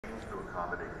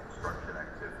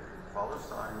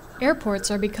Airports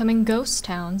are becoming ghost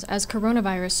towns as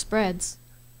coronavirus spreads.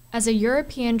 As a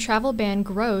European travel ban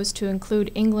grows to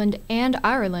include England and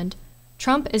Ireland,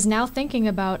 Trump is now thinking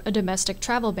about a domestic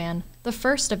travel ban, the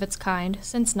first of its kind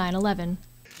since 9/11.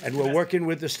 And we're working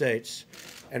with the states,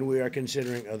 and we are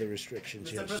considering other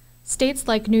restrictions, yes. States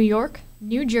like New York,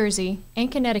 New Jersey,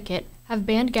 and Connecticut have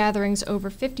banned gatherings over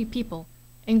 50 people,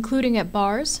 including at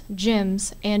bars,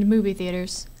 gyms, and movie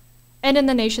theaters. And in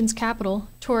the nation's capital,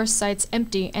 tourist sites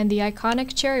empty and the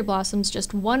iconic cherry blossoms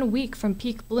just 1 week from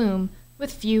peak bloom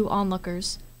with few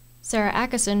onlookers. Sarah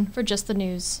Atchison for Just the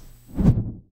News.